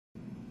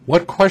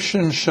What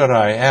questions should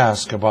I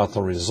ask about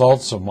the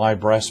results of my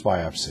breast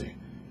biopsy?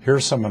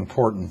 Here's some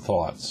important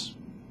thoughts.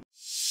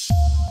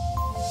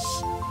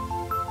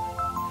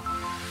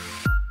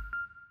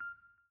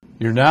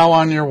 You're now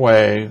on your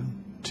way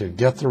to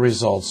get the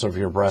results of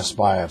your breast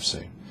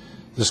biopsy.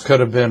 This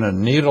could have been a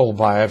needle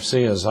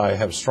biopsy, as I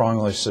have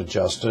strongly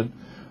suggested,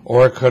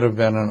 or it could have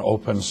been an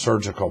open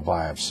surgical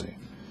biopsy.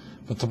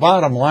 But the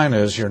bottom line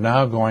is you're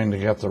now going to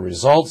get the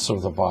results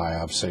of the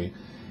biopsy,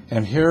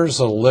 and here's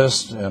a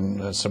list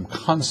and some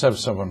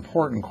concepts of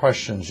important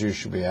questions you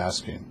should be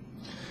asking.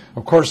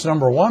 Of course,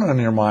 number one on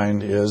your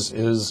mind is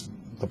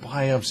the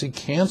biopsy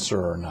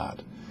cancer or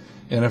not?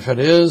 And if it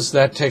is,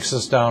 that takes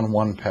us down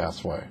one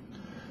pathway.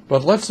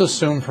 But let's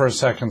assume for a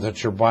second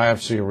that your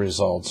biopsy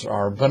results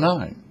are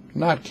benign,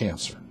 not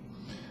cancer.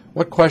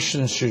 What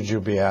questions should you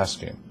be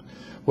asking?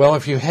 Well,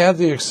 if you had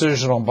the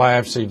excisional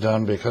biopsy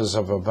done because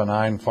of a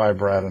benign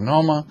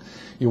fibroadenoma,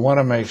 you want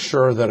to make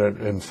sure that it,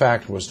 in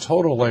fact, was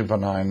totally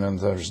benign and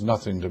there's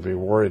nothing to be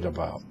worried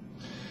about.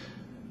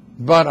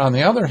 But on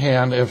the other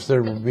hand, if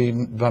there would be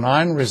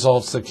benign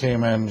results that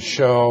came in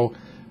show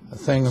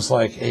things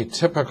like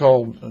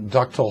atypical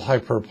ductal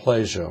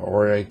hyperplasia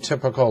or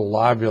atypical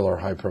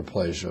lobular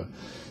hyperplasia,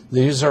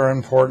 these are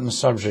important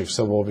subjects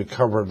that will be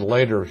covered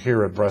later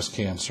here at Breast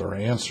Cancer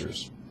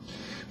Answers.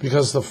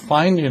 Because the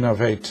finding of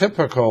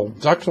atypical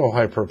ductal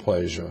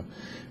hyperplasia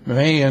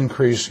may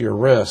increase your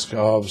risk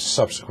of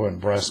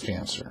subsequent breast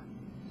cancer.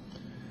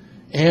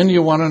 And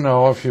you want to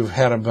know, if you've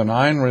had a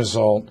benign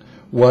result,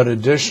 what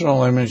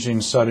additional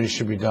imaging studies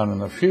should be done in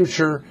the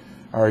future.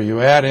 Are you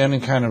at any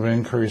kind of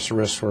increased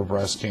risk for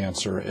breast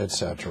cancer,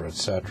 etc.,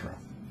 etc.?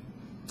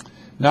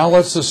 Now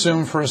let's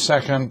assume for a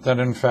second that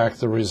in fact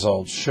the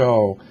results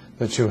show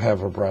that you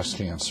have a breast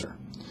cancer.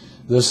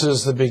 This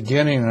is the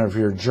beginning of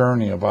your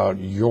journey about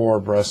your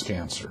breast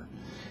cancer,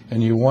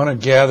 and you want to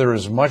gather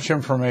as much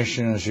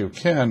information as you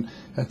can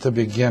at the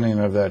beginning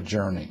of that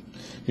journey.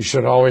 You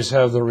should always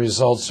have the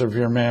results of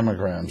your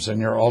mammograms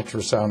and your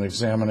ultrasound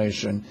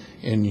examination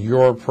in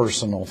your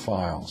personal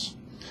files.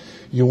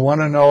 You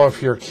want to know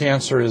if your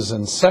cancer is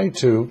in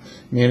situ,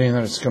 meaning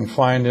that it's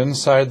confined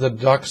inside the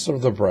ducts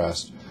of the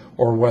breast,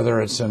 or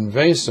whether it's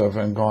invasive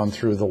and gone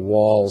through the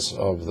walls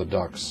of the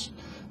ducts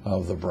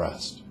of the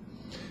breast.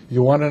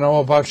 You want to know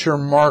about your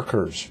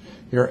markers,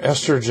 your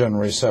estrogen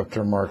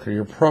receptor marker,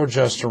 your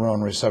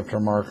progesterone receptor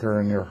marker,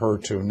 and your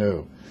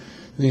HER2/neu.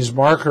 These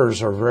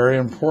markers are very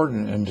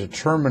important in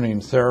determining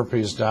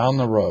therapies down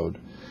the road,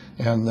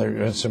 and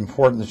it's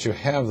important that you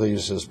have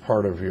these as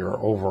part of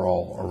your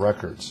overall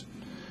records.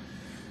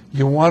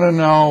 You want to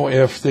know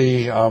if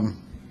the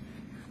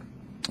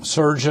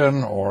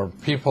surgeon or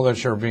people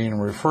that you're being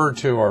referred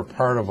to are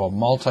part of a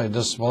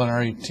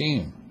multidisciplinary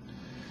team,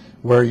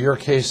 where your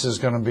case is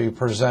going to be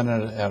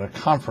presented at a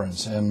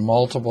conference and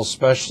multiple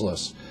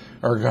specialists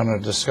are going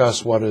to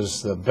discuss what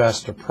is the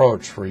best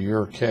approach for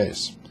your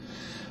case.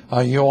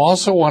 You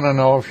also want to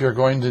know if you're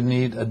going to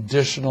need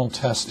additional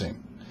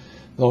testing.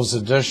 Those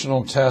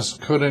additional tests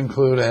could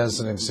include, as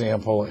an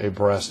example, a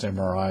breast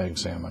MRI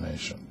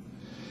examination.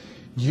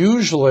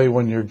 Usually,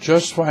 when you're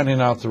just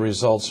finding out the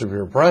results of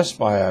your breast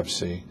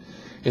biopsy,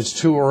 it's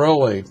too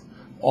early.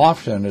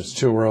 Often it's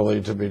too early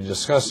to be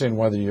discussing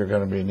whether you're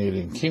going to be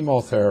needing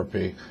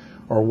chemotherapy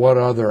or what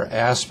other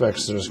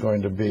aspects there's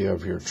going to be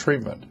of your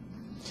treatment.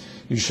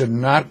 You should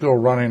not go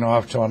running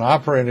off to an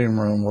operating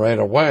room right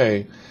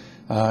away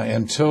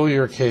until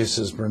your case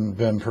has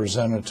been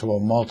presented to a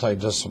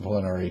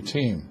multidisciplinary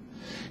team.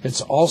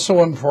 It's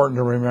also important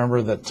to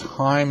remember that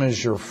time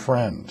is your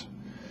friend,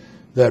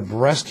 that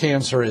breast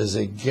cancer is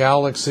a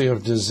galaxy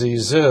of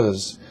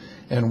diseases,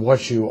 and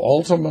what you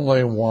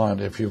ultimately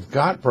want, if you've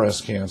got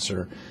breast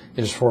cancer,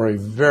 is for a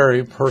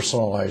very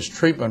personalized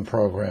treatment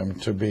program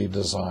to be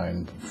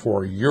designed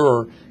for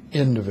your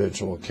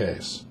individual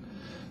case.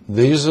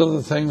 These are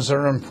the things that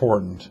are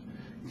important.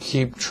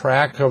 Keep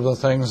track of the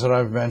things that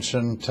I've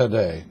mentioned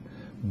today.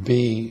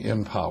 Be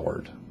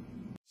empowered.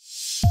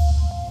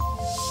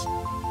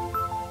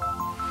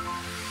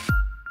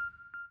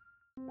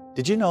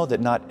 Did you know that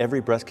not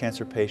every breast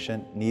cancer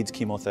patient needs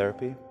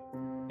chemotherapy?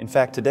 In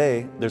fact,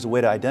 today, there's a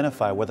way to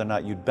identify whether or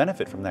not you'd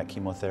benefit from that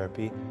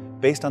chemotherapy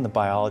based on the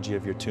biology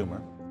of your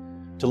tumor.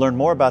 To learn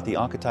more about the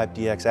Oncotype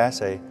DX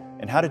assay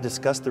and how to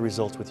discuss the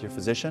results with your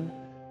physician,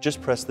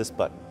 just press this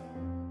button.